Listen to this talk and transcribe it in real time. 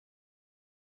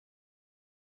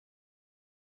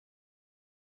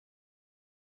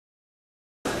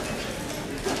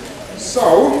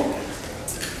So,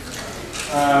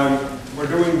 we're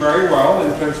doing very well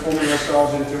in transforming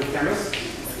ourselves into chemists.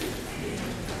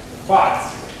 But,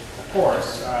 of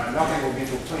course, nothing will be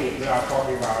complete without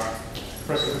talking about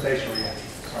precipitation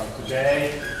reactions. So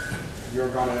today, you're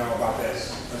going to know about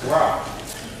this as well.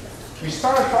 We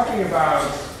started talking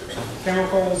about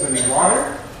chemicals in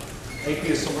water,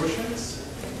 aqueous solutions,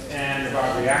 and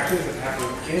about reactions that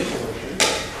happen in solution.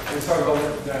 And so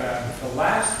the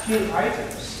last few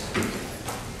items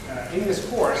in this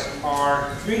course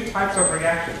are 3 types of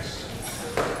reactions.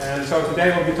 And so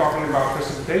today we'll be talking about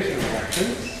precipitation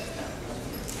reactions.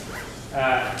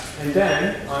 And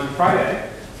then on Friday,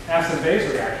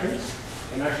 acid-base reactions.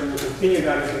 And actually we'll continue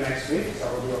that into next week.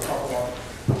 So we'll do a couple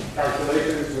of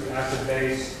calculations with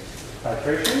acid-base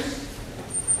titrations.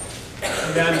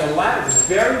 And then the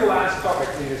very last topic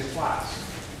in this class,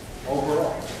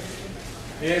 overall,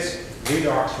 is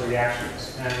redox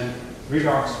reactions. And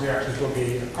redox reactions will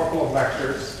be a couple of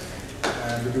lectures,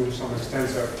 and we do some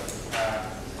extensive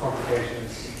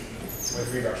complications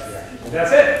with redox reactions. And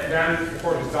that's it. Then the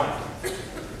course is done.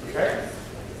 Okay?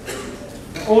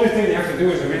 The only thing you have to do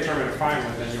is a midterm and a final,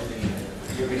 and then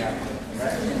you'll be happy.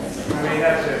 Okay? I mean,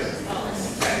 that's it.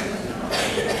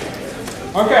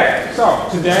 Okay, so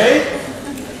today,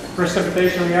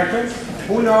 precipitation reactions.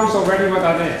 Who knows already what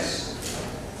that is?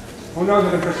 Who knows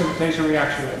what a precipitation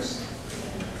reaction is?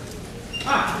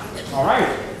 Ah, all right.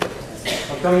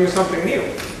 I'm telling you something new.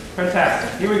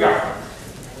 Fantastic. Here we go.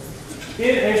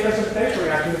 In a precipitation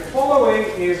reaction, the following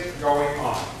is going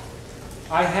on.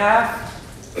 I have,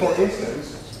 for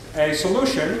instance, a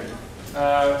solution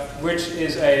which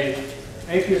is a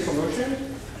aqueous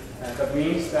solution. That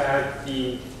means that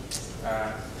the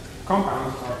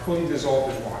compounds are fully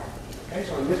dissolved in water. Okay,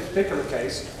 so in this particular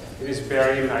case, it is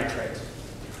barium nitrate.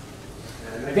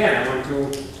 And again, I want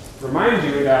to remind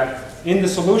you that in the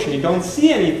solution, you don't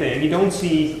see anything. You don't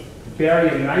see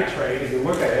barium nitrate if you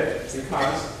look at it,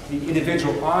 because the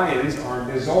individual ions are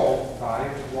dissolved by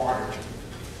water.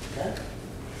 Okay?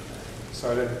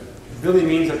 So that really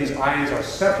means that these ions are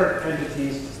separate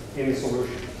entities in the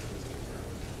solution.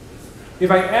 If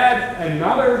I add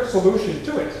another solution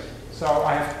to it, so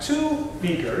I have 2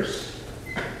 beakers,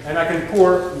 and I can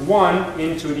pour one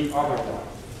into the other one.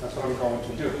 That's what I'm going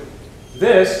to do.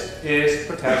 This is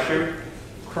potassium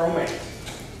chromate.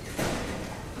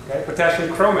 Okay,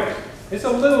 potassium chromate. It's a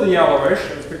little yellowish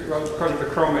because of the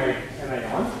chromate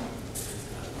anion.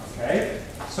 Okay,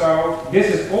 so this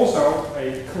is also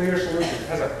a clear solution. It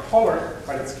has a color,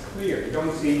 but it's clear. You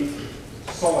don't see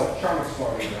solid chunks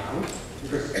floating around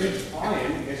because each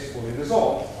ion is fully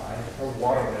dissolved by a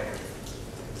water layer.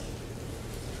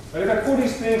 But if I put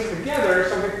these things together,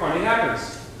 something funny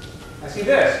happens. I see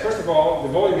this. First of all, the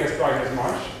volume gets twice as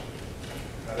much.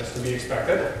 That is to be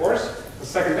expected, of course. But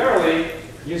secondarily,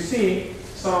 you see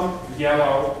some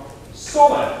yellow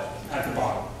solid at the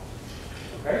bottom.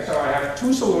 Okay, so I have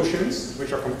 2 solutions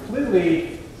which are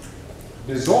completely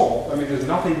dissolved. I mean, there's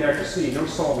nothing there to see, no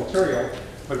solid material.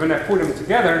 But when I put them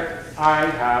together, I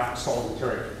have solid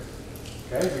material.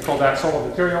 Okay, we call that solid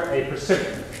material a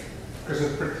precipitant, because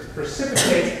it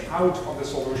precipitates out of the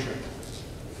solution.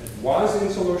 It was in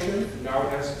solution, now it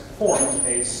has formed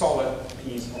a solid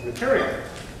piece of material.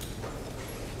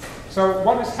 So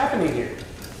what is happening here?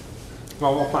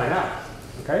 Well, we'll find out.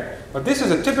 Okay? But this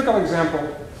is a typical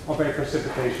example of a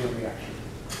precipitation reaction.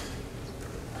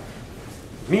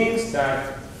 It means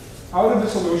that out of the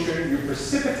solution you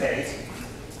precipitate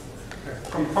a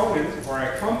component or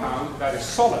a compound that is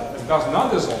solid, that does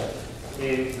not dissolve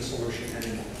in the solution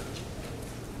anymore.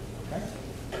 Okay?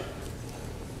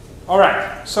 All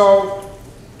right, so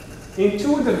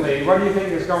intuitively, what do you think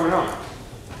is going on?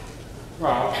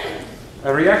 Well,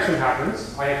 a reaction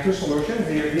happens. I have 2 solutions.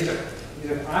 These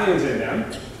have ions in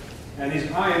them, and these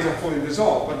ions are fully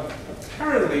dissolved. But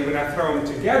apparently, when I throw them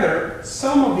together,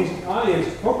 some of these ions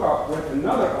hook up with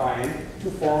another ion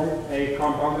to form a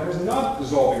compound that is not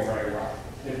dissolving very well,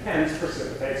 and hence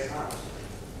precipitates out.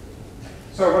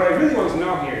 So what I really want to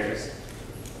know here is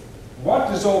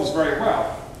what dissolves very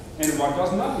well and what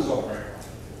does not dissolve very well.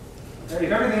 Okay?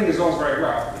 If everything dissolves very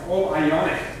well, if all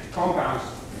ionic compounds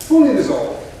fully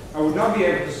dissolve, I would not be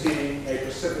able to see a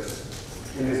precipitate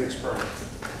in this experiment.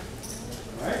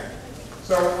 All right?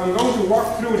 So I'm going to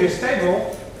walk through this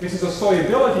table. This is a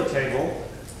solubility table,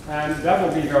 and that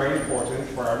will be very important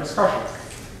for our discussion.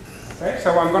 Okay?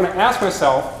 So I'm going to ask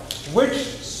myself which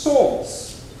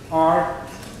salts are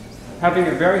having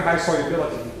a very high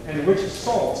solubility, and which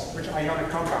salts, which ionic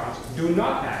compounds, do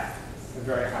not have a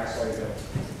very high solubility.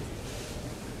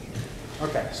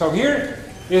 Okay, so here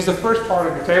is the first part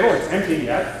of the table. It's empty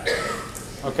yet.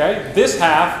 Okay, this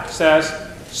half says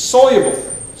soluble.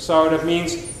 So that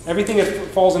means everything that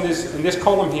falls in this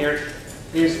column here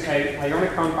is an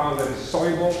ionic compound that is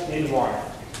soluble in water.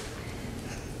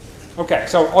 Okay,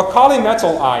 so alkali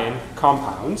metal ion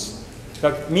compounds,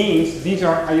 that means these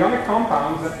are ionic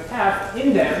compounds that have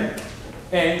in them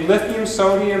a lithium,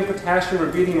 sodium, potassium,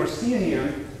 rubidium, or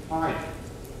cesium ion.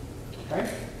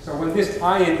 Okay? So when this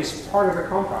ion is part of the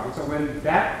compound, so when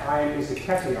that ion is a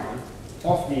cation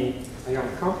of the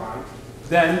ionic compound,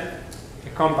 then the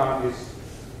compound is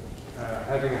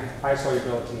having a high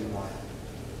solubility in water.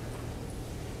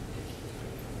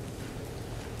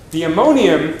 The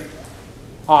ammonium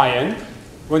ion,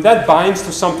 when that binds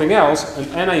to something else, an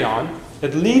anion,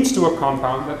 it leads to a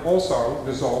compound that also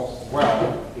dissolves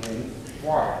well in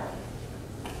water.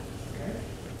 Okay?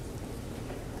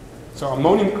 So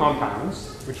ammonium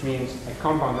compounds, which means a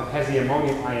compound that has the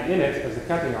ammonium ion in it as a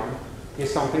cation,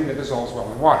 is something that dissolves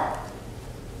well in water.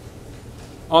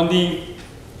 On the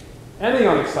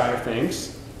anionic side of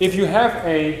things, if you have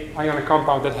an ionic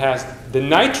compound that has the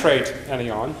nitrate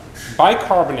anion,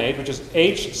 bicarbonate, which is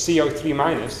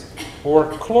HCO3-,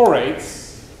 or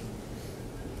chlorates,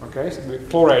 okay, so the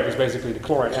chlorate is basically the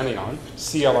chloride anion,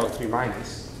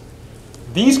 ClO3-.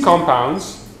 These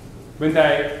compounds, when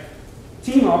they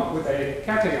team up with a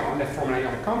cation, they form an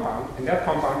ionic compound, and that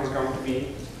compound is going to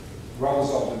be well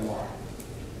dissolved in water.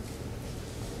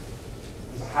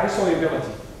 It's a high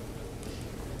solubility.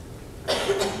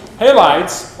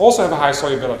 Halides also have a high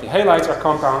solubility. Halides are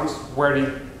compounds where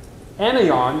the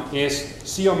anion is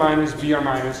CO-,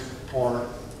 Br-, or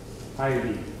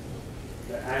iodine.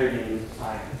 The iodine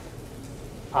ion.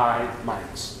 I-.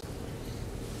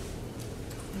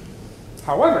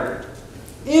 However,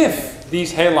 if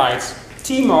these halides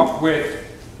team up with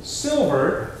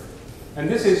silver, and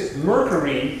this is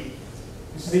mercury,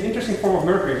 this is the interesting form of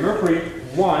mercury. Mercury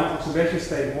 1, oxidation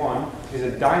state 1, is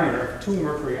a dimer of two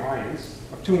mercury ions,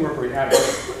 of two mercury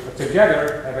atoms, but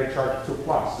together have a charge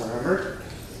 2+. Remember?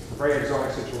 A very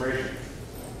exotic situation.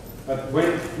 But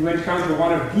when you encounter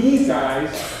one of these guys,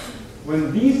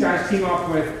 when these guys team up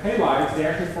with halides, they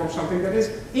actually form something that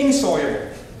is insoluble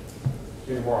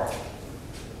in water.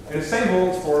 And the same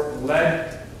holds for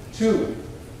lead-2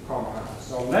 compounds.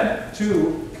 So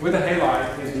lead-2 with a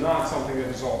halide is not something that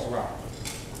dissolves well.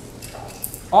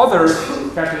 Other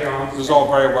cations dissolve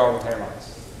very well with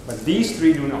halides, but these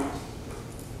three do not.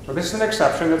 So this is an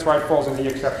exception, that's why it falls in the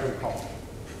exception column.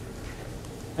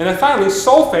 And then finally,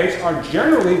 sulfates are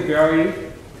generally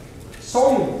very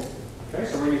soluble. Okay,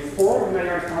 so when you form an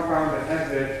ionic compound that has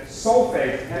the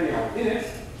sulfate anion in it,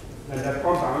 then that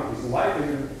compound is likely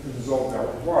to dissolve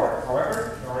well in water.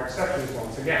 However, there are exceptions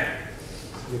once again.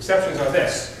 The exceptions are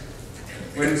this.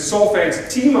 When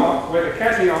sulfates team up with a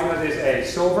cation that is a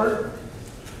silver,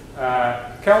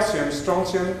 calcium,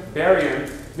 strontium, barium,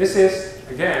 this is,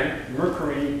 again,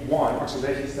 mercury 1,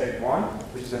 oxidation state 1,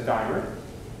 which is a dimer,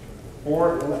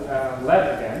 or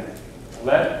lead again,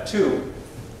 lead 2.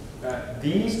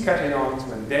 These cations,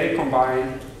 when they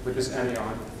combine with this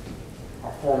anion,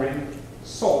 are forming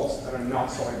salts that are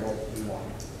not soluble in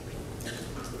water,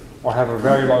 or have a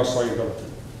very low solubility.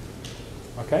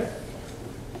 Okay?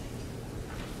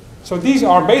 So these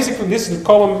are basically, this is the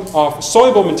column of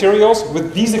soluble materials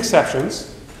with these exceptions.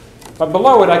 But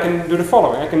below it I can do the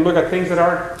following. I can look at things that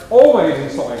are always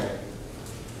insoluble.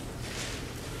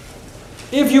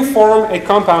 If you form a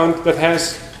compound that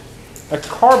has a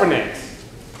carbonate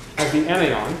as the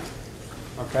anion,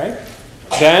 okay,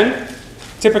 then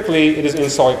typically it is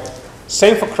insoluble.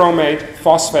 Same for chromate,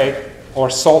 phosphate, or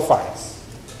sulfides.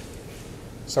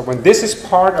 So when this is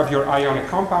part of your ionic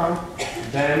compound,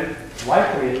 then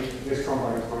likely this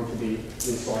compound is going to be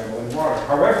insoluble in water.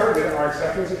 However, there are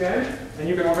exceptions again, and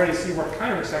you can already see what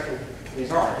kind of exceptions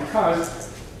these are.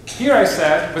 Because here I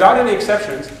said, without any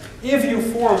exceptions, if you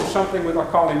form something with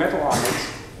alkali metal ions,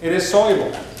 it is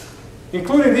soluble,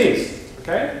 including these.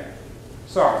 Okay?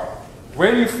 So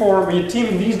when you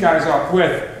team these guys up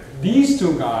with these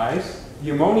two guys,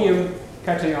 the ammonium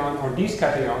cation or these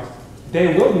cations,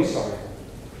 they will be soluble.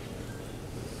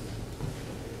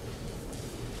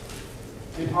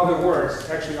 In other words,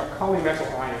 actually alkali metal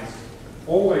ions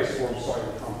always form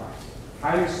soluble compounds,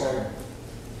 highly soluble.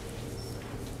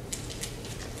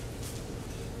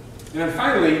 And then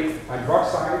finally,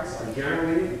 hydroxides are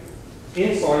generally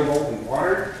insoluble in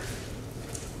water.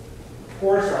 Of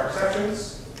course, there are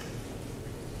exceptions.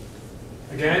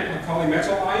 Again, alkali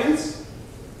metal ions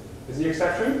is the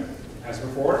exception, as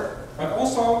before, but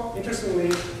also, interestingly,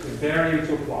 the barium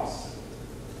 2+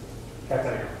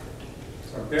 cation.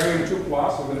 So barium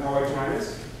 2+ with an OH-,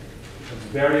 it's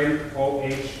barium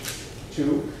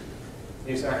OH2,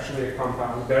 is actually a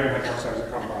compound, barium hydroxide is a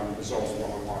compound that dissolves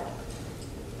well in water.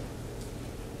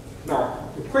 Now,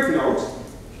 a quick note,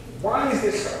 why is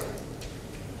this so?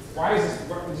 Why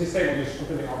is this table just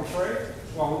completely arbitrary?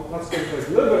 Well, let's get into a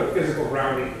little bit of physical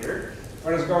grounding here.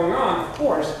 What is going on, of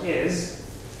course, is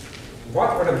what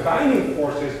are the binding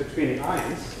forces between the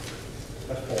ions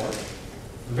that form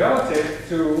relative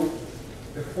to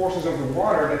the forces of the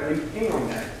water that impinge on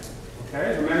them.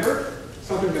 Okay, remember,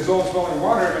 something dissolves well in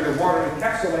water and the water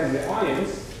encapsulates the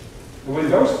ions. And when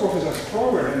those forces are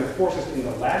stronger than the forces in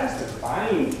the lattice that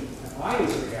bind the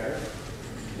ions together,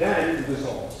 then it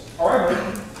dissolves.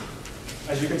 However,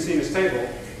 as you can see in this table,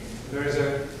 there is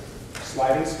a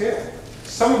sliding scale.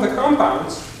 Some of the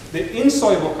compounds, the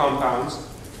insoluble compounds,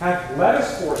 have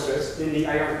lattice forces in the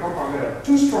ionic compound that are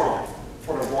too strong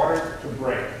for the water to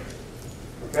break.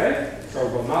 Okay? So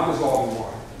it will not dissolve in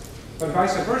water. But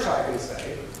vice versa, I can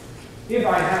say, if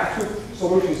I have two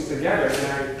solutions together,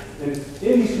 and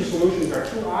in these two solutions are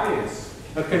two ions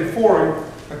that can form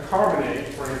a carbonate,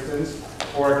 for instance,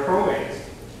 or a chromate,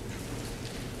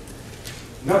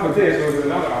 not with this, but with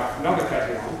another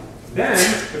cation, then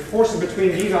the forces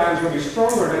between these ions will be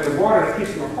stronger than the water that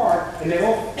keeps them apart, and they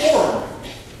will form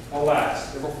a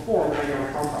lattice. They will form an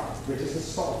ionic compound, which is a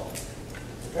solid.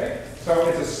 Okay? So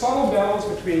it's a subtle balance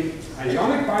between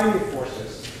ionic binding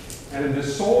forces and the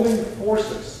dissolving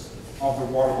forces of the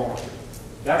water molecule.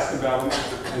 That's the balance,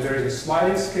 and there is a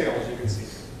sliding scale, as you can see.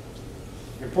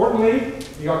 Importantly,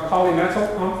 the alkali metal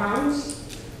compounds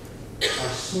are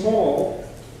small,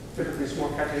 typically small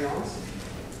cations,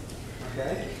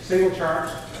 okay, single charge,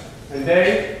 and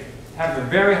they have a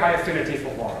very high affinity for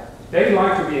water. They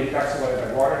like to be encapsulated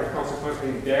by water, and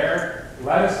consequently their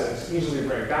lattices easily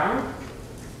break down,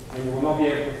 and you will not be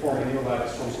able to form a new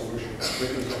lattice from solution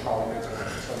with these alkali metal.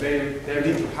 So they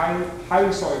lead to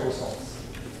highly soluble salts.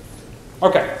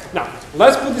 Okay, now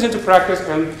let's put this into practice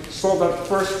and solve that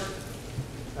first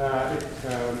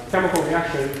chemical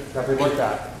reaction that we looked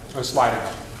at on slide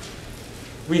ago.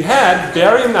 We had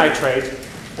barium nitrate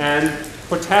and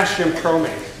potassium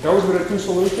chromate. Those were the two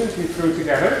solutions we threw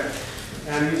together,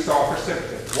 and we saw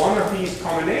precipitate. One of these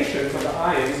combinations of the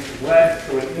ions led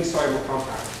to an insoluble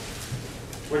compound.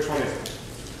 Which one is it?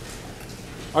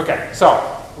 Okay,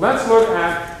 so let's look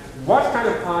at what kind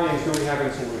of ions do we have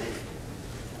in solution.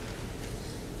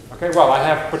 Okay, well, I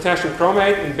have potassium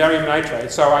chromate and barium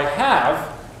nitrate. So I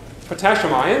have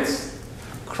potassium ions,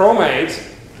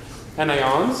 chromate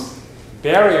anions,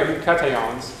 barium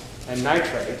cations, and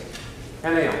nitrate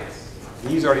anions.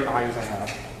 These are the ions I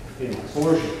have in my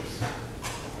solution.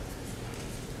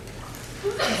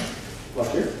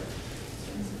 Bless you.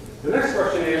 The next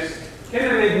question is,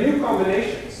 can I make new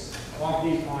combinations of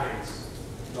these ions?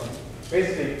 So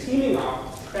basically teaming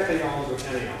up cations with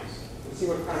anions. Let's see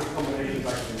what kind of combinations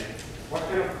I can make. What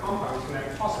kind of compounds can I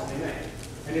possibly make?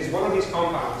 And is one of these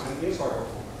compounds an insoluble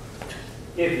compound?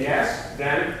 If yes,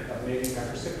 then that may be a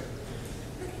precipitate.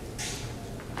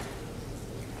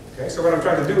 Okay, so what I'm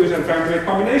trying to do is I'm trying to make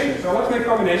combinations. So let's make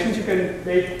combinations. You can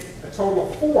make a total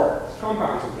of 4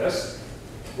 compounds of this.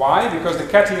 Why? Because the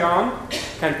cation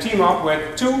can team up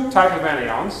with 2 types of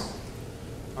anions.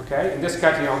 Okay, and this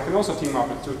cation can also team up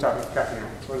with 2 types of cations.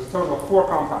 So there's a total of 4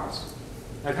 compounds.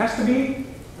 And it has to be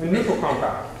a neutral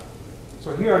compound.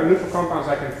 So here are the neutral compounds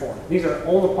I can form. These are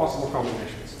all the possible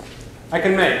combinations. I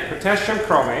can make potassium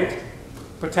chromate,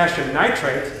 potassium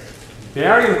nitrate,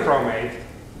 barium chromate,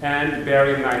 and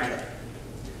barium nitrate.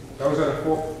 Those are the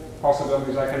 4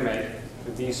 possibilities I can make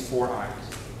with these 4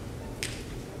 ions.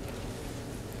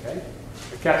 Okay?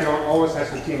 The cation always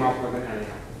has to team up with an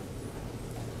anion.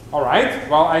 All right,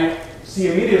 well, I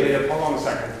see immediately that, hold on a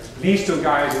second, these 2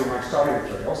 guys are my starting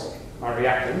materials, my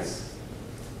reactants.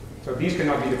 So these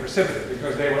cannot be the precipitate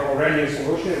because they were already in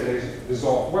solution and they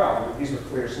dissolved well. These were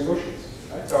clear solutions.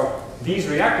 Right? So these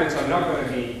reactants are not going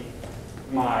to be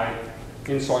my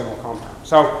insoluble compound.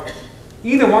 So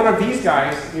either one of these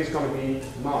guys is going to be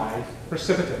my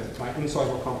precipitate, my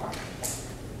insoluble compound.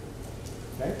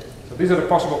 Okay? So these are the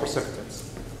possible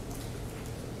precipitates.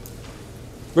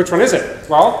 Which one is it?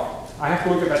 Well, I have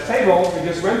to look at that table we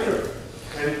just went through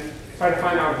and try to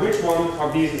find out which one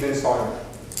of these is insoluble.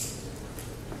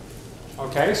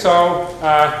 Okay, so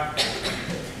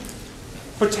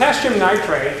potassium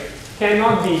nitrate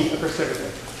cannot be a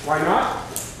precipitate. Why not?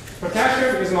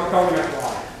 Potassium is an alkali metal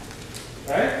ion.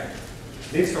 Okay?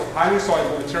 Leads to highly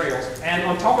soluble materials. And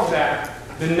on top of that,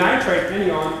 the nitrate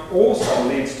anion also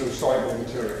leads to soluble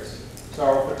materials.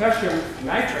 So potassium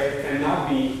nitrate cannot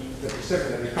be the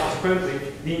precipitate. And consequently,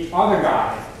 the other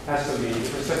guy has to be the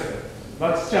precipitate.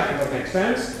 Let's check if that makes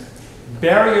sense.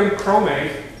 Barium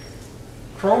chromate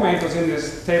chromate was in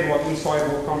this table of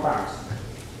insoluble compounds.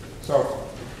 So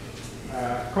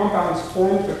compounds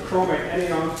formed with chromate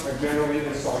anions are generally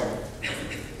insoluble.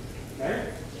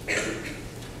 Okay?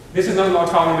 This is not an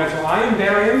alkali metal ion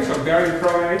barium, so barium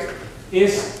chromate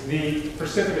is the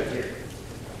precipitate here.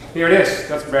 Here it is.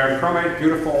 That's barium chromate,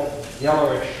 beautiful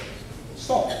yellowish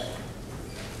salt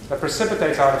that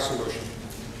precipitates out of solution.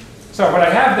 So what I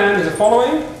have then is the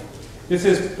following. This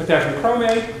is potassium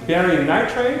chromate, barium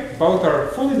nitrate. Both are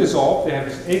fully dissolved. They have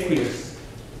this aqueous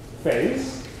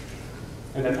phase.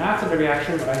 And then after the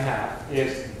reaction, what I have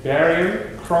is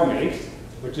barium chromate,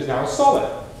 which is now a solid.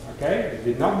 Okay? It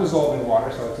did not dissolve in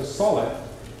water, so it's a solid.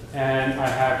 And I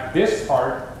have this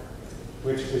part,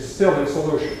 which is still in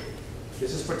solution.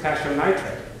 This is potassium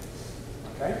nitrate.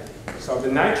 Okay? So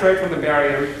the nitrate from the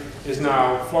barium is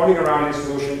now floating around in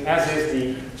solution, as is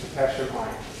the potassium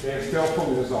ion. They are still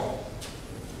fully dissolved.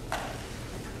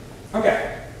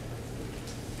 Okay.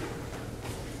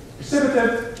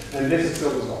 Precipitate, and this is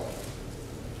still dissolved.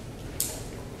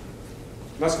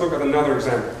 Let's look at another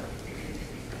example.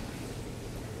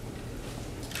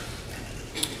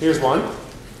 Here's one.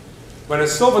 When a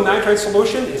silver nitrate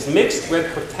solution is mixed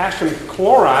with potassium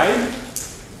chloride,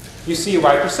 you see a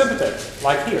white precipitate,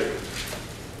 like here.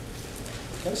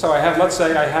 Okay, so I have, let's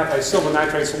say I have a silver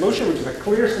nitrate solution, which is a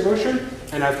clear solution,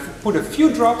 and I've put a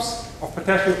few drops of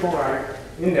potassium chloride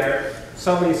in there.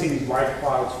 Suddenly you see these white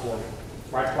clouds forming.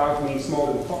 White clouds mean small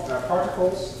little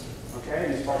particles. Okay,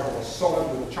 and these particles are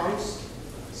solid little chunks.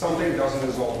 Something doesn't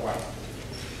dissolve well.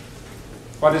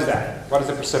 What is that? What is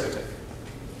the precipitate?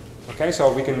 Okay,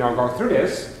 so we can now go through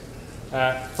this.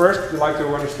 First, we'd like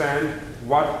to understand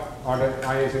what are the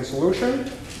ions in solution.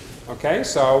 Okay,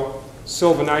 so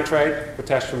silver nitrate,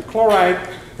 potassium chloride.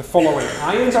 The following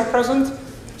ions are present: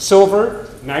 silver,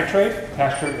 nitrate,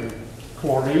 potassium, and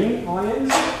chlorine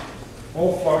ions,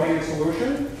 all floating in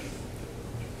solution.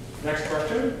 Next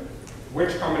question: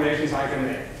 which combinations I can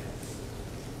make?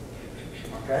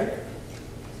 Okay,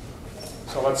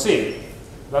 so let's see.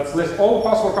 Let's list all the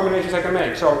possible combinations I can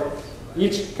make. So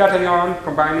each cation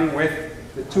combining with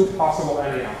the two possible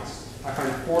anions. I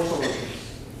find 4 solutions: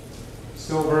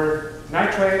 silver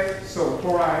nitrate, silver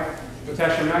chloride,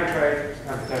 potassium nitrate,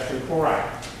 and potassium chloride.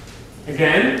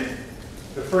 Again,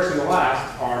 the first and the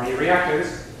last are the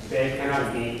reactants. They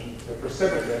cannot be the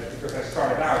precipitate because I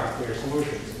started out with clear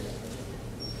solutions.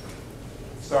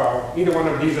 So either one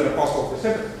of these are the possible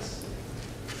precipitates.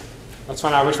 Let's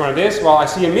find out which one it is. Well, I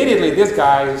see immediately this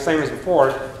guy is the same as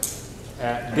before.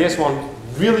 This one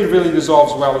really, really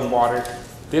dissolves well in water.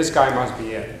 This guy must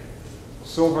be it.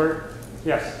 Silver,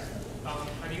 yes? How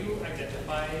do you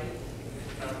identify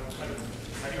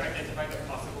the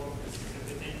possible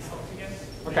precipitates altogether?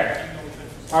 Okay.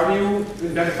 How do you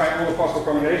identify all the possible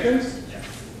combinations? Yeah.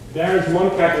 There is one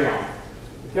cation.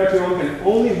 The cation can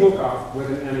only hook up with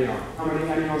an anion. How many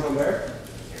anions are there?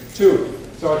 2.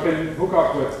 So it can hook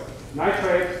up with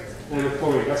nitrate and with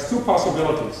chlorine. That's 2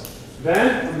 possibilities.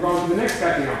 Then we go on to the next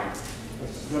cation.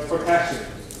 That's potassium.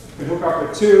 You can hook up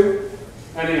with 2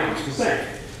 anions. The same.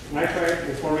 Nitrate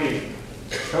and chlorine.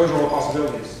 Those are all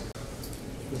possibilities.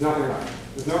 There's nothing left.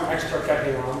 There's no extra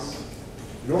cations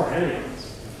nor anions.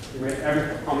 You make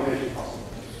every combination possible.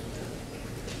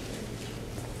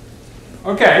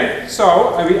 Okay,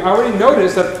 so we already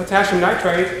noticed that potassium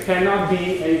nitrate cannot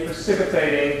be a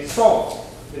precipitating salt.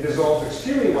 It dissolves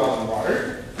extremely well in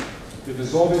water. The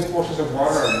dissolving forces of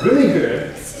water are really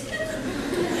good.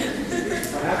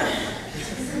 What happened?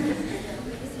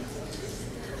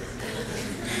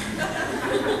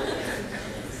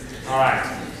 All right.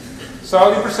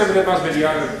 So the precipitate must be the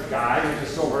other guy, which is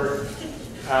silver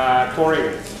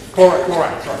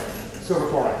chloride, sorry. Silver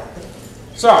chloride.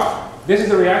 So this is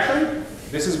the reaction.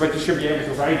 This is what you should be able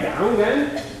to write down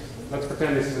then. Let's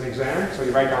pretend this is an exam. So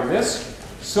you write down this.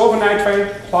 Silver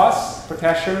nitrate plus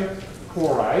potassium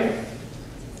chloride.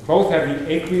 Both have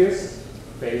the aqueous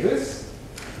phases.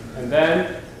 And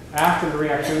then after the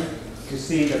reaction, you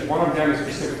see that one of them is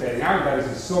precipitating out. That is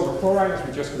the silver chloride, as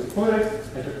we just concluded.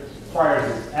 It requires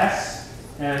this S.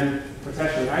 And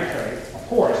potassium nitrate, of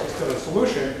course, is still a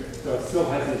solution, so it still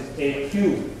has this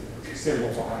AQ symbol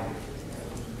behind it.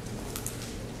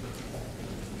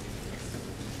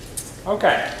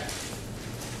 Okay.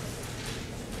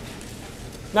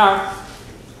 Now,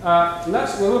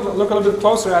 let's look a little bit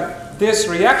closer at this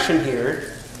reaction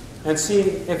here and see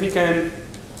if we can.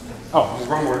 Oh, there's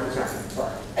one more example.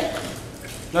 Sorry.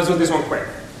 Let's do this one quick.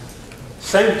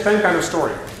 Same kind of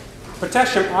story.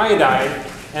 Potassium iodide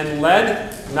and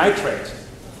lead nitrate.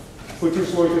 Put 2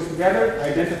 solutions together,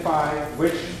 identify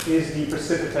which is the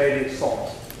precipitating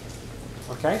salt.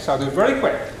 Okay, so I'll do it very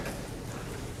quick.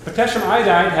 Potassium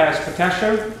iodide has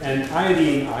potassium and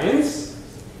iodine ions.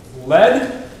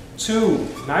 Lead 2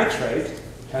 nitrate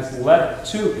has lead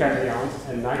 2 cations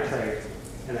and nitrate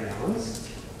anions.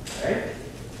 Okay?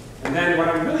 And then what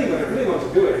I really want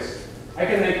to do is, I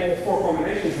can make all 4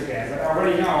 combinations again, but I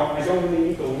already know I don't really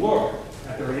need to look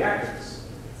at the reactants.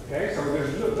 Okay? So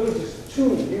there's really just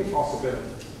 2 new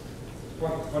possibilities.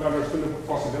 What are those 2 new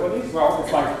possibilities? Well,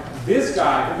 it's like this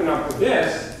guy hooking up with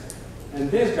this, and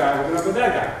this guy hooking up with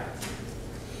that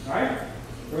guy. Right?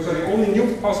 Those are the only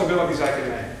new possibilities I can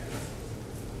make.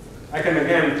 I can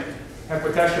again have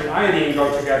potassium and iodine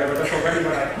go together, but that's already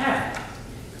what I have.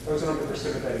 Those are not the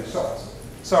precipitating salts.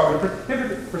 So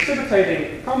the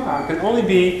precipitating compound can only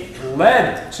be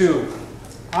lead 2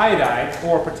 iodide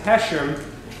or potassium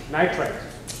nitrate.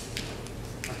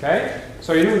 Okay?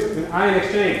 So you do an ion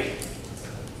exchange.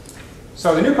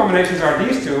 So the new combinations are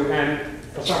these 2, and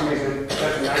for some reason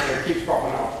potassium nitrate keeps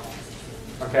popping up.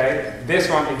 Okay? This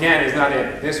one again is not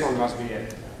it. This one must be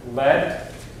it. Lead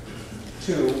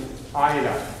 2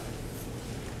 iodide.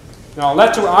 Now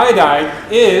lead 2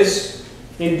 iodide is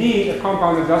indeed a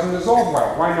compound that doesn't dissolve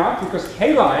well. Why not? Because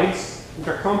halides, which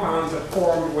are compounds that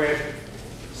form with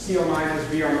CO-,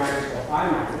 Br- or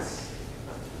I-,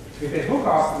 if they hook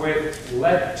up with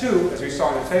lead 2, as we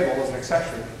saw in the table as an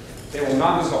exception, they will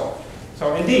not dissolve.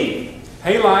 So indeed,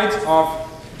 halides of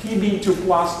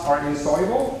Pb2+ are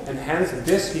insoluble, and hence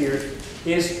this here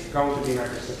is going to be my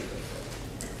precipitate.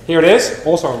 Here it is,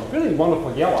 also really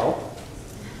wonderful yellow.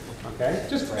 Okay,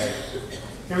 just gray.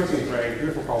 Everything is gray,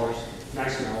 beautiful colors,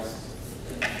 nice smells.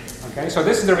 Okay, so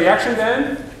this is the reaction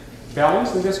then,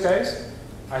 balanced in this case.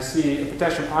 I see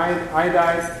potassium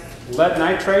iodide, lead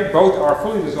nitrate, both are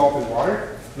fully dissolved in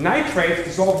water. Nitrates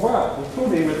dissolve well,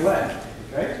 including with lead.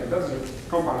 Okay, so that's a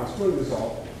compound that's fully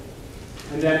dissolved.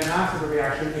 And then after the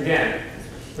reaction, again,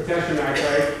 potassium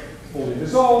nitrate fully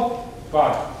dissolved,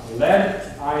 but lead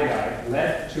iodide,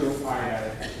 lead 2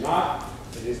 iodide is not.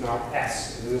 It is not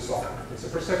S, it is a solvent. It's a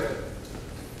precipitate.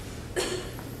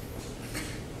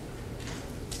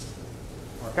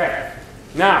 Okay,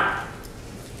 now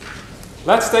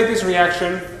let's take this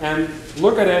reaction and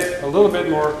look at it a little bit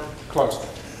more closely.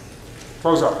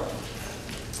 Close up.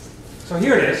 So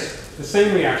here it is, the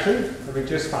same reaction that we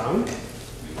just found.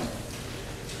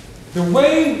 The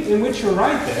way in which you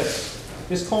write this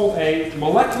is called a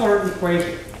molecular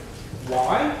equation.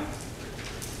 Why?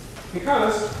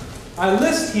 Because I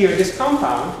list here this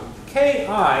compound, Ki,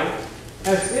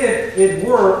 as if it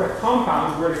were a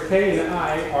compound where the K and the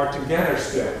I are together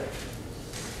still.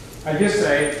 I just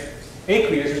say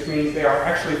aqueous, which means they are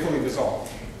actually fully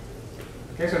dissolved.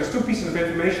 Okay, so there's 2 pieces of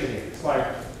information here. It's like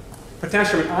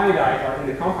potassium and iodide are in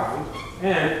the compound,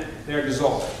 and they're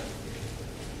dissolved.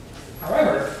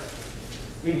 However,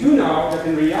 we do know that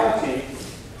in reality,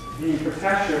 the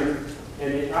potassium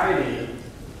and the iodine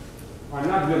are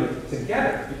not really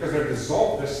together because they're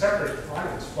dissolved, they're separate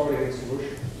ions floating in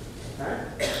solution.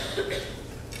 Okay?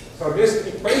 So this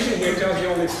equation here tells you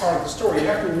only part of the story. You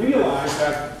have to realize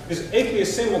that this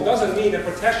aqueous symbol doesn't mean that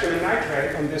potassium and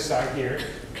nitrate on this side here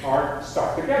are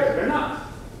stuck together. They're not.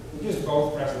 They're just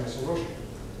both present in the solution.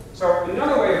 So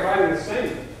another way of writing the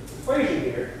same equation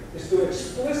here is to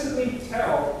explicitly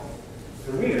tell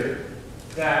the reader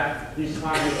that these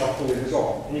ions are fully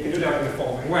dissolved. And you can do that in the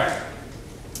following way.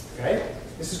 Okay?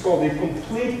 This is called the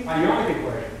complete ionic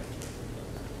equation.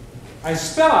 I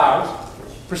spell out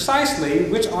precisely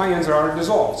which ions are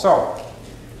dissolved. So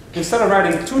instead of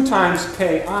writing 2 times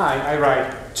Ki, I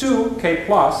write 2K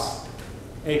plus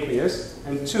aqueous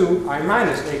and 2 I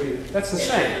minus aqueous. That's the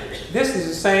same. This is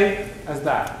the same as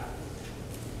that.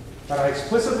 But I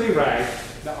explicitly write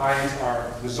the ions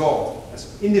are dissolved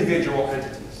as individual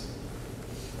entities.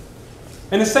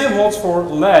 And the same holds for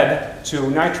lead 2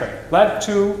 nitrate. Lead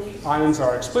 2 ions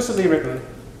are explicitly written,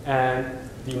 and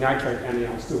the nitrate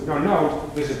anions too. Now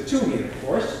note, there's a 2 here, of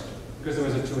course, because there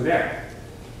was a 2 there.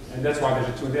 And that's why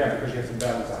there's a 2 there, because you have to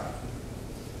balance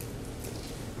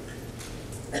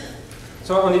out.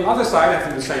 So on the other side, I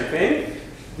do the same thing.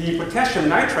 The potassium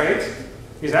nitrate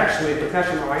is actually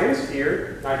potassium ions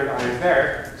here, nitrate ions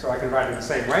there, so I can write it the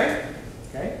same way.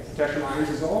 Okay, potassium ions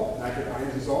dissolve, nitrate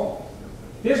ions dissolve.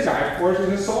 This guy, of course,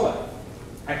 is a solid.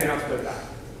 I cannot split that.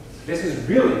 This is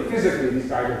really, physically, these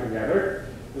guys are together.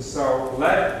 And so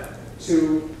lead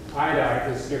 2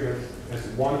 iodide is given as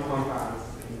one compound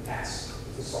in S,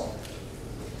 the solid.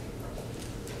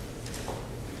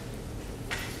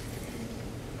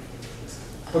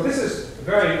 So this is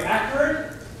very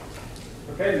accurate.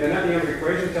 Okay, the Navier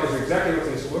equation tells you exactly what's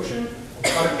in solution,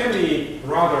 but it can be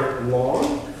rather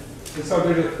long. And so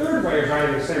there's a third way of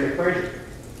writing the same equation.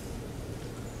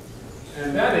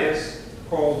 And that is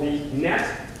called the net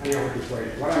ionic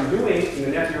equation. What I'm doing in the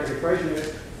net ionic equation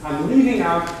is I'm leaving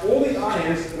out all the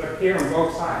ions that appear on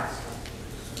both sides.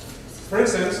 For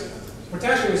instance,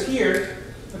 potassium is here,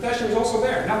 potassium is also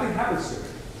there. Nothing happens to it.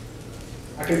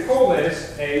 I can call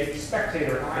this a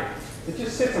spectator ion. It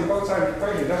just sits on both sides of the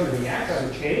equation. It doesn't react,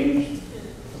 doesn't change.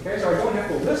 Okay, so I don't have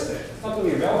to list it. It's not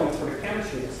really relevant for the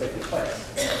chemistry that's taking place.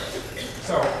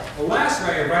 So the last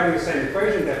way of writing the same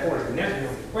equation, therefore, is the net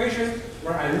ionic equation,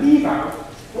 where I leave out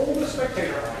all the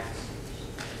spectator ions.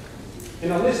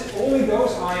 And I list only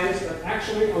those ions that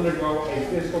actually undergo a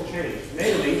physical change.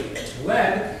 Namely,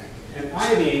 lead and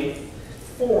iodine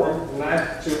form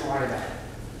lead to iodine.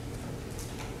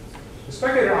 The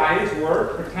spectator ions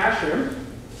were potassium,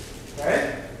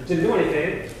 okay, which didn't do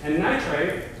anything, and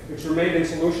nitrate, which remained in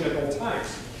solution at all times.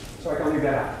 So I can leave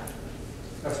that out.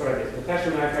 That's what I did.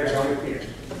 Potassium and nitrate don't appear.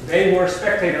 They were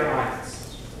spectator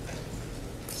ions.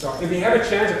 So if you have a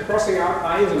chance of crossing out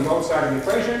ions on both sides of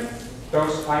the equation,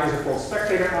 those ions are called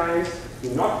spectator ions, do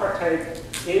not partake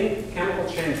in chemical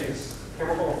changes,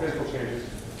 chemical or physical changes,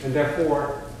 and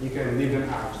therefore you can leave them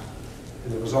out.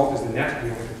 And the result is the net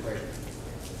ionic equation.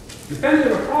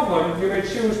 Depending on the problem, you may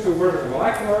choose to work with a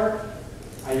molecular,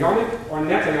 ionic, or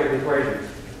net ionic equation.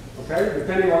 Okay?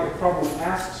 Depending on what the problem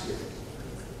asks you.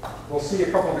 We'll see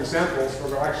a couple of examples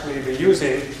where we'll actually be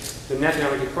using the net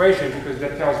ionic equation because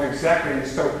that tells you exactly the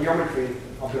stoichiometry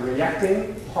of the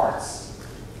reacting parts.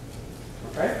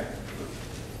 Okay?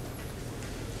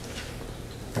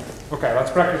 Okay,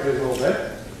 let's practice this a little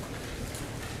bit.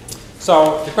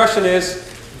 So the question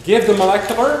is, give the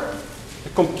molecular, the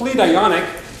complete ionic,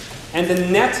 and the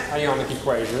net ionic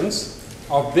equations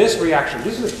of this reaction.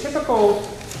 This is a typical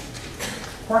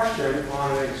question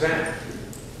on an exam.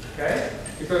 Okay?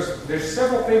 Because there's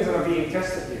several things that are being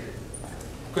tested here.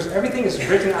 Because everything is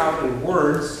written out in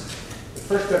words, the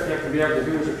first step you have to be able to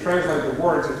do is to translate the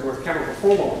words into a chemical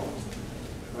formula.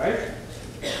 Right?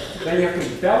 Then you have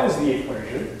to balance the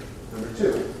equation, number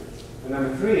 2. And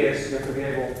number 3 is you have to be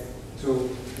able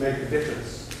to make the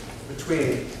difference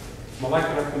between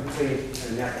molecular complete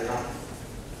and net ionic.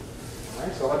 All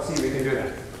right, so let's see if we can do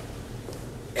that.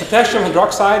 Potassium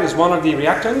hydroxide is one of the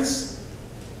reactants.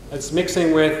 It's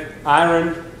mixing with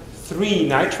iron 3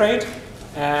 nitrate,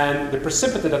 and the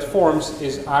precipitate that forms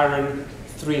is iron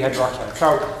 3 hydroxide.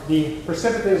 So the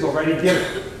precipitate is already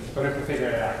given. Don't have to figure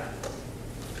it out.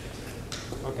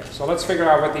 Okay, so let's figure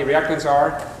out what the reactants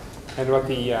are and what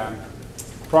the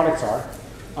products are.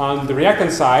 On the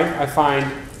reactant side, I find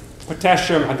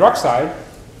potassium hydroxide,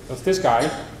 that's this guy,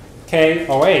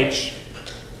 KOH,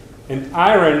 and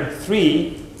iron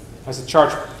 3 has a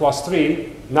charge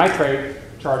 +3, nitrate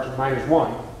charge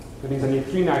 -1. That means I need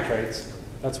 3 nitrates.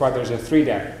 That's why there's a 3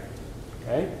 there.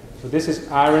 Okay? So this is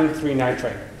iron 3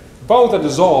 nitrate. Both are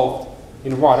dissolved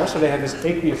in water, so they have this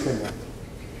aqueous symbol.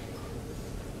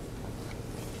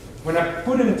 When I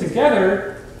put them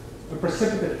together, the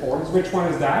precipitate forms. Which one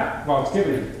is that? Well, it's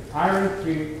given you. Iron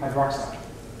 3 hydroxide.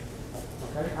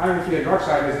 Okay? Iron 3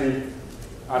 hydroxide is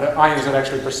the ions that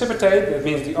actually precipitate. That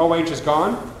means the OH is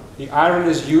gone. The iron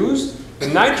is used. The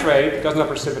nitrate does not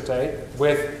precipitate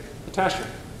with potassium.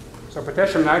 So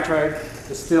potassium nitrate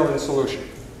is still in solution.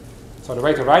 So the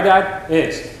way to write that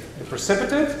is the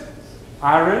precipitate,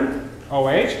 iron,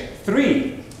 OH,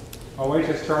 3. OH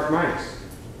has charge minus.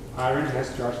 Iron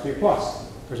has charge 3 plus,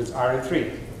 because it's iron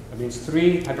 3. That means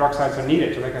 3 hydroxides are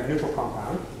needed to make a neutral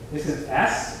compound. This is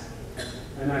S,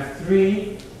 and I have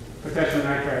 3 potassium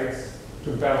nitrates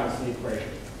to balance the equation.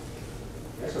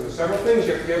 Okay, so there's several things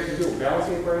you have to be able to do.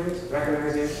 Balancing equations,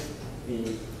 recognizing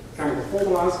the chemical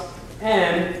formulas,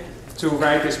 and to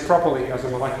write this properly as a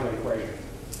molecular equation.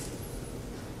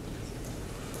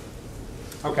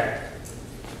 Okay.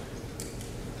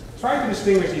 Trying to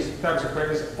distinguish these types of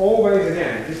equations always,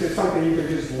 again, this is something you can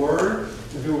just learn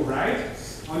to do right.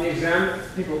 On the exam,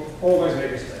 people always make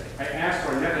a mistake. I ask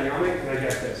for a net ionic and I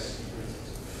get this.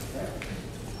 Okay?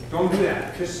 Don't do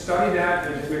that. Just study that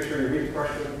and just make sure you read the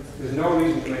question. There's no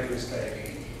reason to make a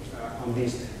mistake on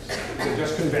these things. They're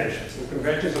just conventions. The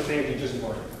conventions are things you just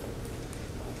learn.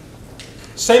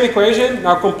 Same equation,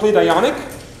 now complete ionic.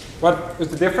 What is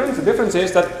the difference? The difference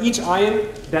is that each ion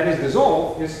that is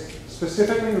dissolved is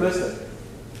specifically listed.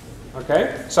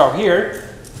 Okay, so here,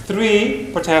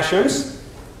 3 potassiums,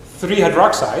 3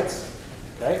 hydroxides.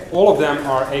 Okay, all of them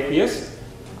are aqueous.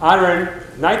 Iron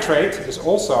nitrate is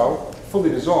also fully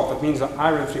dissolved. That means that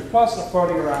iron 3 plus are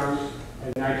floating around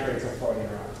and nitrates are floating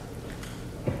around.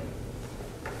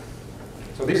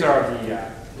 So these are the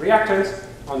reactants.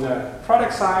 On the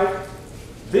product side,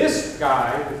 this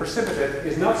guy, the precipitate,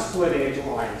 is not splitting into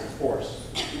ions, of course.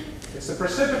 It's the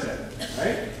precipitate,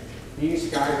 right?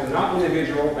 These guys are not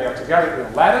individual, they are together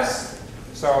in a lattice.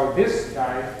 So this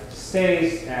guy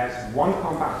stays as one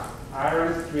compound,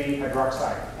 iron 3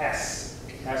 hydroxide, S,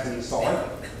 as means solid.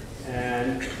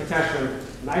 And potassium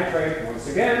nitrate, once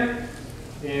again,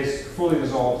 is fully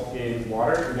dissolved in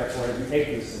water, and therefore has an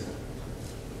aqueous symbol.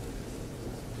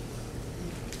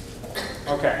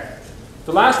 Okay.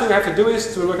 The last thing I have to do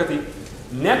is to look at the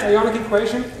net ionic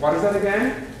equation. What is that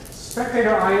again?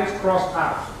 Spectator ions cross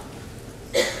out.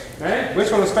 Okay?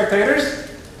 Which one of the spectators?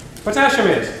 Potassium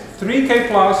is 3K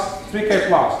plus, 3K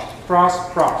plus, cross,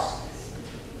 cross.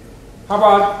 How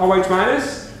about OH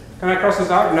minus? Can I cross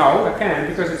this out? No, I can't,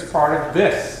 because it's part of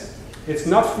this. It's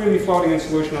not freely floating in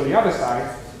solution on the other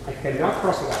side. I cannot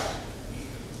cross it out.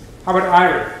 How about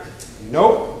iron?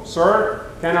 Nope,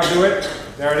 sir, cannot do it.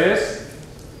 There it is.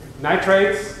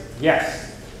 Nitrates,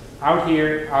 yes. Out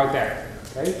here, out there.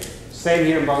 Okay? Same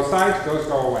here on both sides, those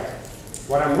go away.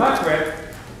 What I'm left with,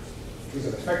 these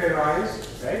are the spectator ions.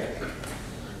 Okay?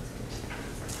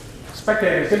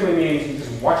 Spectator simply means you're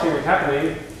just watching what's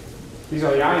happening. These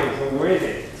are the ions, don't do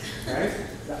anything. Okay?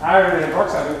 The iron and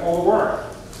hydroxide do all the work.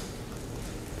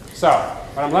 So,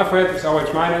 what I'm left with is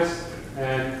OH minus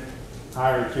and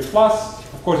iron 3 plus.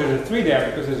 Of course, there's a 3 there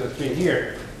because there's a 3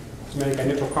 here to make a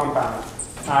neutral compound,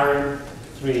 iron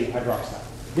 3 hydroxide.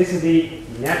 This is the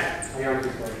net ionic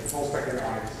equation. All spectator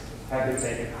ions have been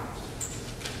taken out.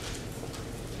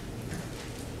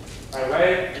 By the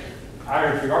way,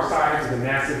 iron 3 oxide is a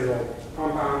massive little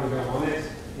compound. You don't want it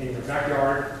in your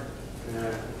backyard.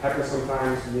 It happens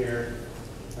sometimes near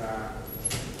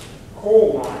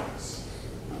coal mines.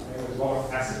 There's a lot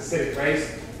of acidic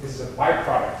waste. This is a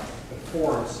byproduct that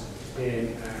forms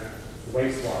in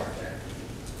wastewater there.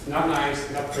 Not nice,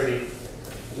 not pretty.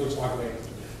 It looks ugly.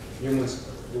 Humans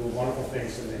do wonderful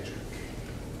things in nature.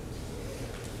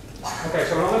 Okay,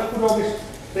 so now let's put all these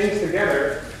things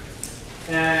together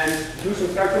and do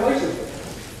some calculations with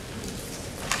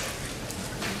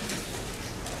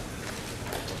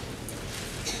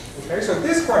them. Okay, so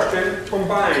this question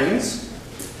combines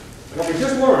what we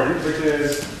just learned, which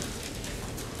is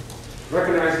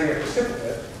recognizing a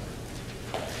precipitate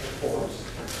that forms,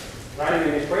 writing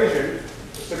an equation,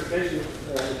 precipitation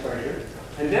equation,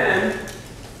 and then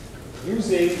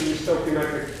using the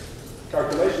stoichiometric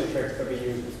calculation tricks that we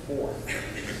used before.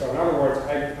 So in other words,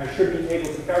 I should be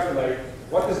able to calculate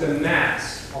what is the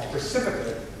mass of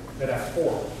precipitate that I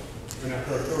form when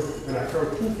I throw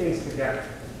two things together.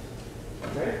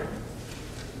 Okay?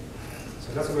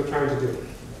 So that's what we're trying to do.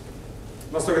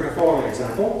 Let's look at the following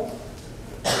example.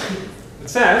 It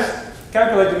says,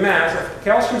 calculate the mass of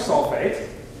calcium sulfate,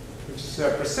 which is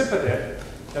a precipitate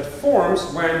that forms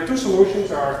when two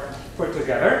solutions are put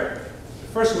together. The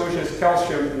first solution is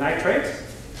calcium nitrate,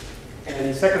 and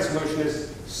the second solution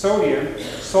is sodium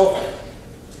sulfate.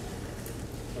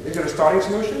 So these are the starting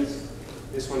solutions.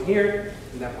 This one here,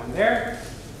 and that one there.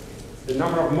 The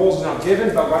number of moles is not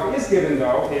given, but what is given,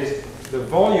 though, is the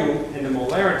volume and the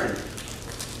molarity.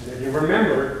 And if you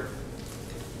remember,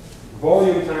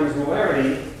 volume times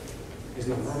molarity is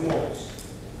number of moles.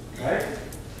 Okay?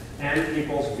 N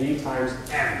equals V times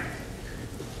M.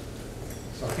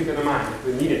 So keep it in mind,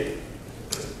 we need it.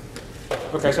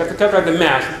 Okay, so I have to calculate the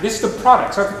mass. This is the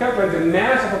product. So I have to calculate the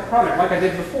mass of a product like I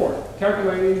did before.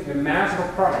 Calculating the mass of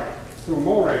a product through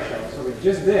mole ratio. So we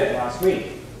just did last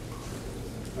week.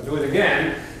 I'll do it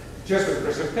again, just with a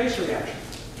precipitation reaction.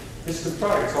 This is the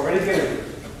product, it's already given.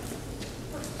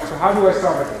 So how do I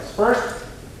start with this? First,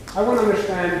 I want to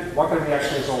understand what the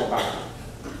reaction is all about.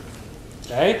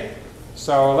 Okay?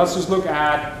 So let's just look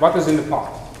at what is in the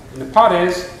pot. In the pot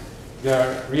is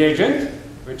the reagent,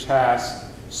 which has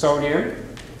sodium,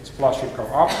 its plus should go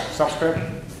up, subscript,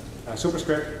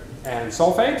 superscript, and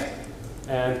sulfate.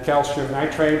 And calcium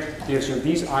nitrate gives you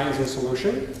these ions in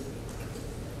solution.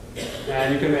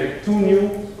 And you can make two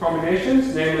new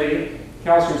combinations, namely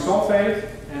calcium sulfate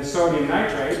and sodium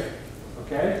nitrate.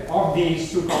 Okay? Of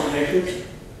these two combinations,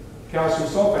 calcium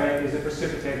sulfate is a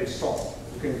precipitated salt.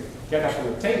 You can get that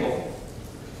from the table.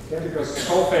 Okay? Because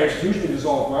sulfates usually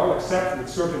dissolve well, except with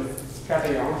certain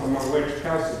cations, among which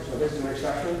calcium. So this is an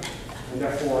exception, and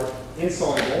therefore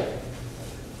insoluble.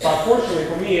 But fortunately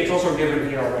for me, it's also given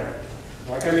here already.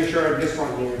 So I can be sure this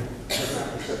one here is not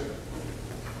precipitate.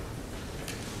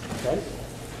 Okay?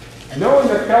 Knowing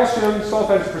that calcium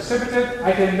sulfate is precipitate,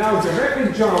 I can now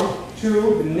directly jump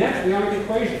to the net ionic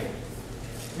equation.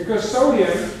 Because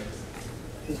sodium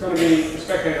is going to be a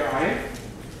spectator ion,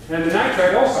 and the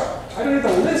nitrate also. I don't need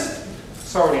to list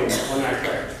sodium or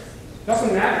nitrate. It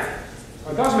doesn't matter.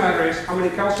 What does matter is how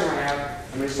many calcium I have,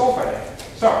 how many sulfate I have.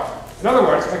 So, in other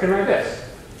words, I can write this.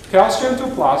 Calcium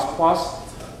 2 plus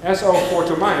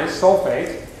SO42 minus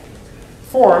sulfate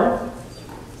form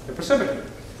the precipitate,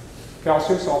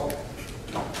 calcium sulfate.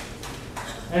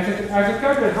 And I have to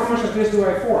calculate how much of this do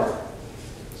I form.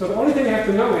 So the only thing you have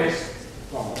to know is,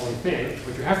 well, the only thing,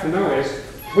 what you have to know is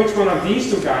which one of these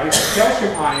two guys,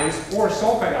 calcium ions or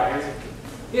sulfate ions,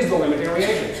 is the limiting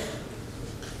reagent.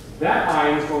 That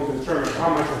ion is going to determine how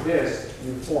much of this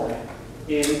you form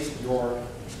in your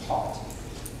pot.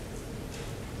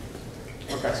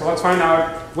 Okay, so let's find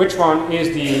out which one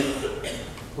is the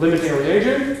limiting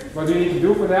reagent. What do you need to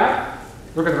do for that?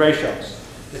 Look at the ratios.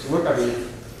 Just look at the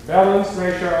valence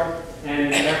ratio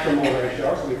and the electromole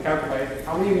ratio. So we calculate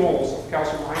how many moles of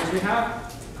calcium ions we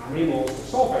have, how many moles of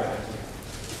sulfate ions we have.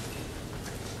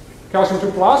 Calcium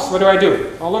 2 plus, what do?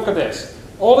 Well, look at this.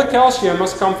 All the calcium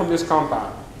must come from this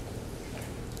compound,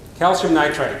 calcium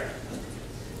nitrate.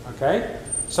 Okay?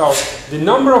 So the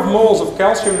number of moles of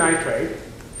calcium nitrate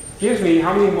gives me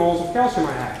how many moles of calcium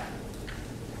I have.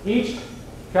 Each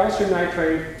calcium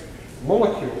nitrate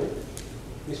molecule,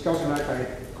 this calcium nitrate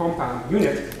compound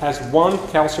unit, has one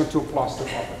calcium 2 plus to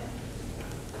cover.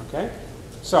 Okay?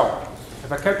 So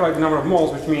if I calculate the number of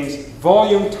moles, which means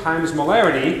volume times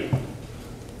molarity,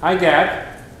 I get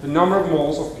the number of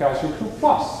moles of calcium 2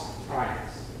 plus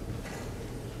ions.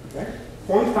 Okay?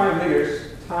 0.5 liters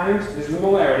times this is the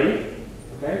molarity.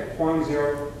 Okay?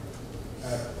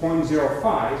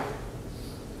 0.05.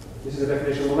 This is the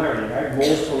definition of molarity, right?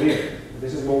 Moles per liter.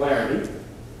 This is molarity.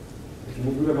 If you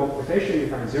do the multiplication, you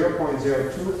find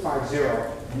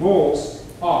 0.0250 moles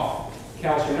of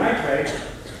calcium nitrate,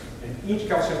 and each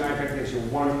calcium nitrate gives you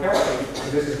 1 calcium, so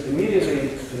this is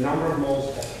immediately the number of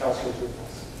moles of calcium 2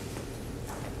 plus.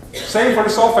 Same for the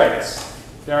sulfates.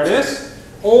 There it is.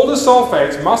 All the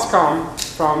sulfates must come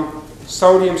from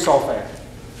sodium sulfate.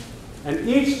 And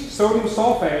each sodium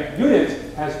sulfate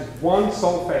unit has 1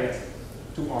 sulfate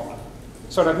to offer.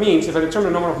 So that means if I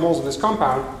determine the number of moles of this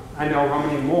compound, I know how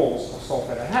many moles of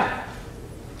sulfate I have.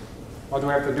 What do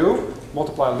I have to do?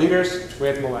 Multiply liters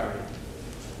with molarity.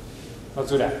 Let's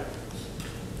do that.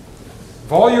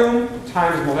 Volume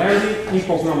times molarity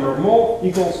equals number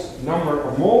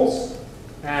of moles.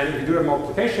 And if you do the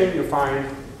multiplication, you find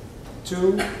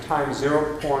 2 times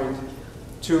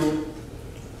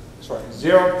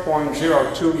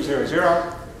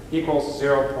 0.0200 equals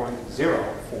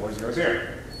 0.0400.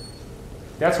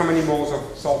 That's how many moles of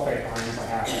sulfate ions I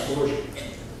have in solution.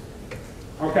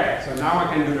 Okay, so now I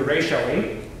can do the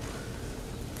ratioing.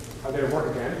 How did it work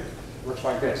again? It works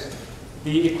like this.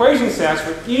 The equation says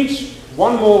for each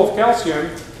 1 mole of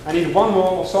calcium, I need 1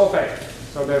 mole of sulfate.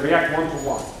 So they react 1 to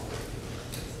 1.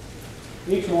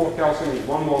 Each mole of calcium needs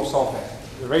 1 mole of sulfate.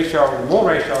 The ratio, the mole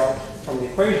ratio from the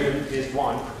equation is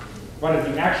 1. What is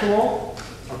the actual?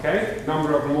 Okay,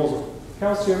 number of moles of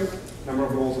calcium, number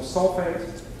of moles of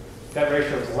sulfate. That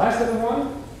ratio is less than 1,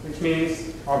 which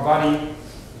means our body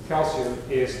calcium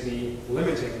is the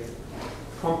limiting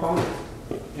component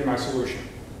in my solution.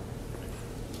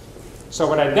 So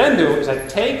what I then do is I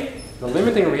take the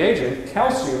limiting reagent,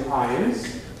 calcium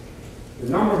ions, the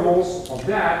number of moles of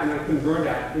that, and I convert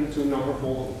that into number of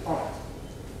moles of the product.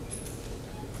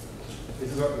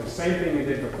 This is the same thing we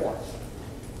did before.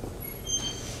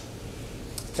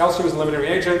 Calcium is the limiting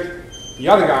reagent. The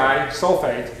other guy,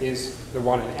 sulfate, is the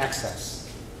one in excess.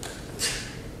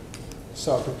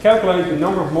 So to calculate the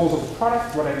number of moles of the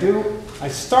product, what I do, I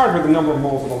start with the number of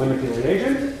moles of the limiting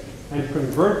reagent and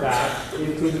convert that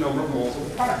into the number of moles of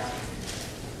the product.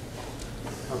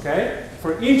 Okay?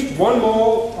 For each 1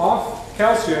 mole of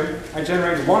calcium, I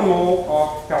generate 1 mole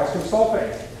of calcium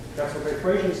sulfate. That's what the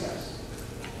equation says.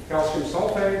 Calcium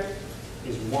sulfate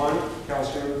is 1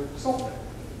 calcium sulfate.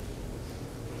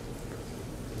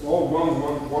 It's all 1,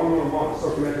 1, 1, 1, 1.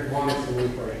 Stoichiometric 1 is the new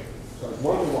equation. So it's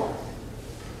 1 to 1.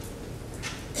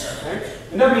 Okay?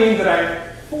 And that means that I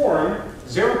form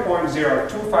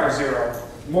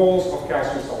 0.0250 moles of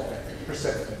calcium sulfate,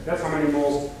 precipitate. That's how many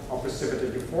moles of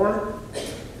precipitate you form.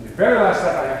 And the very last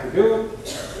step I have to do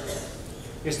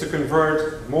is to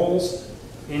convert moles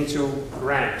into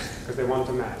grams, because they want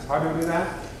to mass. How do we do that?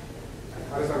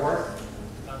 How does that work?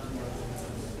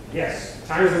 Yes,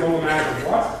 times the molar mass of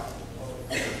what?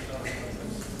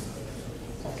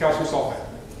 Of calcium sulfate.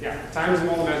 Yeah, times the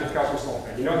molar mass of calcium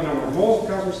sulfate. You know the number of moles of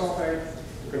calcium sulfate,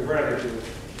 you convert it into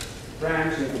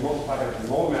grams, and you can multiply that with the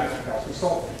molar mass of calcium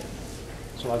sulfate.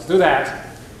 So let's do that.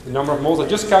 The number of moles, I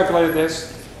just calculated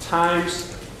this,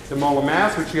 times the molar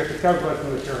mass, which you have to calculate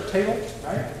from the periodic table,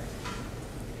 right?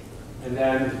 And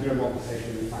then if you do a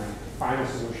multiplication, you find the final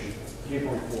solution,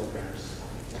 3.4 grams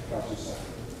of calcium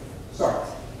sulfate. So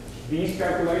these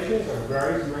calculations are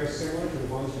very, very similar to the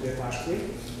ones we did last week.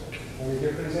 Only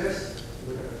difference is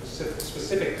with a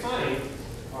specific kind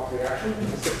of reaction,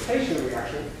 precipitation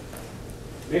reaction.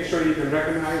 Make sure you can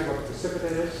recognize what the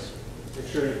precipitate is. Make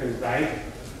sure you can write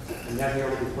a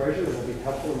Navier equation that will be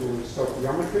helpful in doing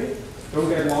stoichiometry. Don't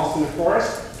get lost in the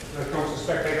forest. When it comes to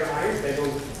spectator ions, they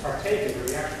don't partake in the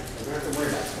reaction. So you don't have to worry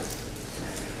about that.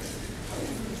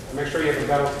 And make sure you have a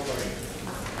balanced equation.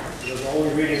 Those are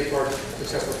only reading for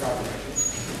successful calculations.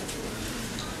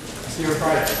 See you on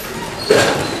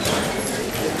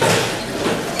Friday.